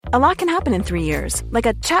A lot can happen in 3 years, like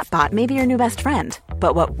a chatbot may be your new best friend.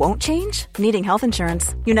 But what won't change? Needing health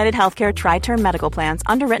insurance. United Healthcare Tri-Term Medical Plans,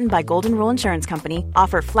 underwritten by Golden Rule Insurance Company,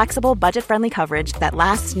 offer flexible, budget-friendly coverage that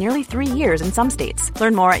lasts nearly 3 years in some states.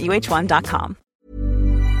 Learn more at uh1.com.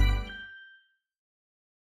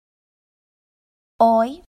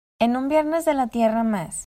 Hoy, en un Viernes de la Tierra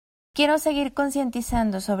más, quiero seguir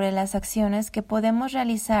concientizando sobre las acciones que podemos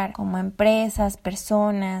realizar como empresas,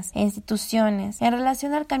 personas e instituciones en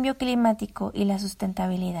relación al cambio climático y la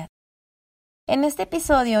sustentabilidad. En este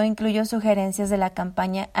episodio incluyo sugerencias de la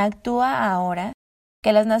campaña Actúa Ahora,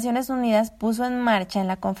 que las Naciones Unidas puso en marcha en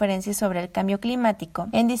la Conferencia sobre el Cambio Climático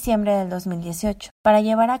en diciembre del 2018, para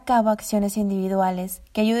llevar a cabo acciones individuales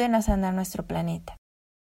que ayuden a sanar nuestro planeta.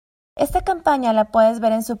 Esta campaña la puedes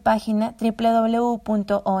ver en su página www.ong.org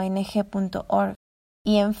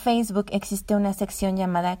y en Facebook existe una sección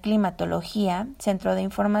llamada Climatología, Centro de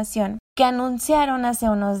Información, que anunciaron hace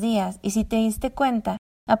unos días y si te diste cuenta,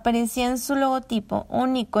 aparecía en su logotipo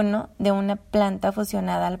un icono de una planta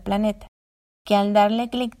fusionada al planeta, que al darle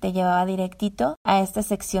clic te llevaba directito a esta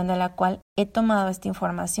sección de la cual he tomado esta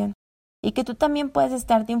información. Y que tú también puedes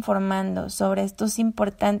estarte informando sobre estos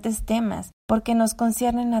importantes temas porque nos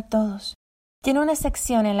conciernen a todos. Tiene una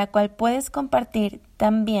sección en la cual puedes compartir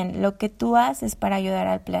también lo que tú haces para ayudar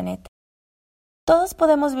al planeta. Todos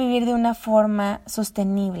podemos vivir de una forma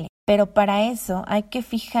sostenible, pero para eso hay que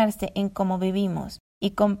fijarse en cómo vivimos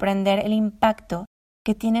y comprender el impacto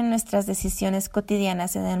que tienen nuestras decisiones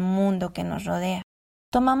cotidianas en el mundo que nos rodea.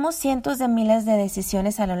 Tomamos cientos de miles de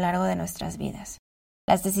decisiones a lo largo de nuestras vidas.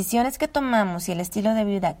 Las decisiones que tomamos y el estilo de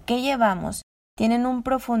vida que llevamos tienen un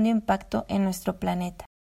profundo impacto en nuestro planeta.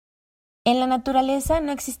 En la naturaleza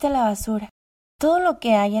no existe la basura. Todo lo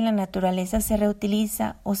que hay en la naturaleza se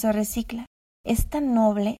reutiliza o se recicla. Es tan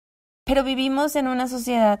noble, pero vivimos en una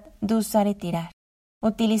sociedad de usar y tirar.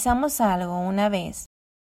 Utilizamos algo una vez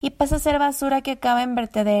y pasa a ser basura que acaba en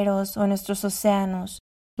vertederos o en nuestros océanos,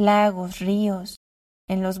 lagos, ríos,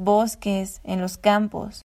 en los bosques, en los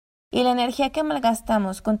campos. Y la energía que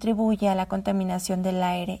malgastamos contribuye a la contaminación del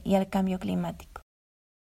aire y al cambio climático.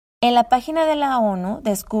 En la página de la ONU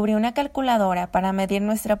descubrí una calculadora para medir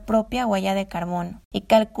nuestra propia huella de carbono y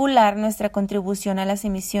calcular nuestra contribución a las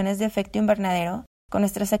emisiones de efecto invernadero con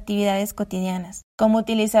nuestras actividades cotidianas, como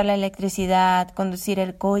utilizar la electricidad, conducir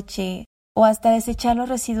el coche o hasta desechar los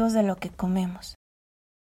residuos de lo que comemos.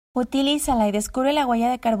 Utilízala y descubre la huella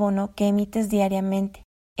de carbono que emites diariamente.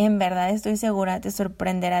 En verdad estoy segura te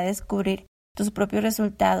sorprenderá descubrir tus propios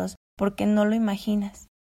resultados porque no lo imaginas.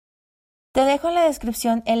 Te dejo en la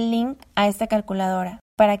descripción el link a esta calculadora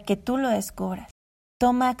para que tú lo descubras.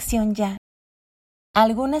 Toma acción ya.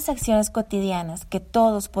 Algunas acciones cotidianas que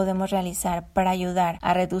todos podemos realizar para ayudar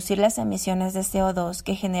a reducir las emisiones de CO2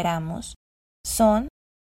 que generamos son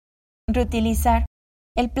reutilizar.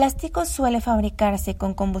 El plástico suele fabricarse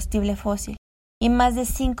con combustible fósil y más de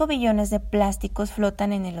 5 billones de plásticos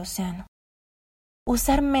flotan en el océano.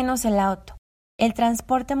 Usar menos el auto. El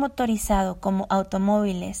transporte motorizado como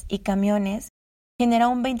automóviles y camiones genera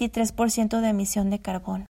un 23% de emisión de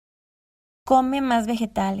carbono. Come más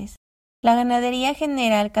vegetales. La ganadería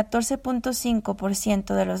genera el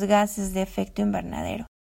 14.5% de los gases de efecto invernadero,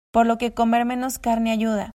 por lo que comer menos carne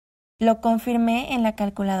ayuda. Lo confirmé en la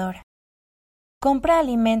calculadora. Compra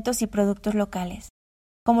alimentos y productos locales.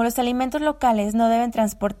 Como los alimentos locales no deben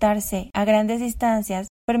transportarse a grandes distancias,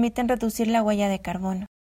 permiten reducir la huella de carbono.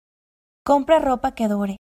 Compra ropa que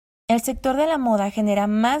dure. El sector de la moda genera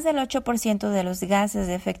más del 8% de los gases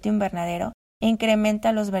de efecto invernadero e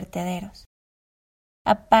incrementa los vertederos.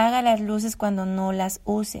 Apaga las luces cuando no las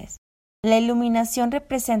uses. La iluminación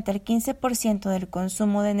representa el 15% del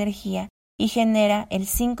consumo de energía y genera el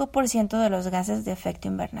 5% de los gases de efecto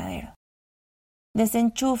invernadero.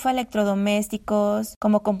 Desenchufa electrodomésticos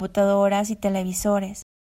como computadoras y televisores.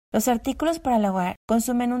 Los artículos para el hogar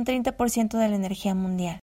consumen un 30% de la energía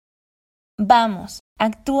mundial. Vamos,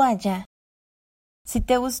 actúa ya. Si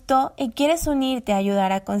te gustó y quieres unirte a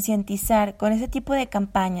ayudar a concientizar con ese tipo de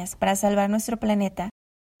campañas para salvar nuestro planeta,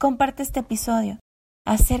 comparte este episodio.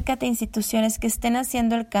 Acércate a instituciones que estén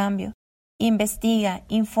haciendo el cambio. Investiga,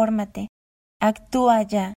 infórmate. Actúa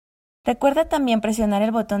ya. Recuerda también presionar el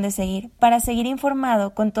botón de seguir para seguir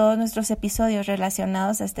informado con todos nuestros episodios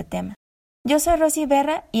relacionados a este tema. Yo soy Rosy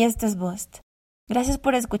Berra y esto es Boost. Gracias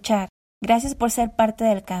por escuchar. Gracias por ser parte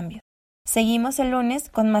del cambio. Seguimos el lunes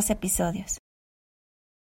con más episodios.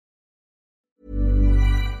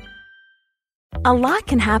 A lot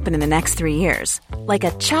can happen in the next 3 years. Like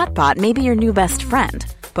a chatbot may be your new best friend.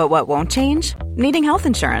 But what won't change? Needing health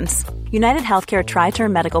insurance. United Healthcare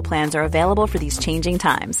Tri-Term Medical Plans are available for these changing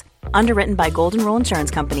times. Underwritten by Golden Rule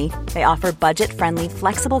Insurance Company, they offer budget-friendly,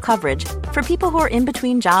 flexible coverage for people who are in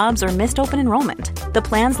between jobs or missed open enrollment. The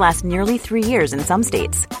plans last nearly 3 years in some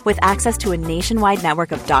states, with access to a nationwide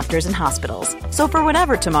network of doctors and hospitals. So for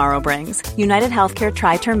whatever tomorrow brings, United Healthcare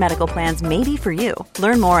Tri-Term Medical Plans may be for you.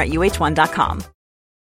 Learn more at uh1.com.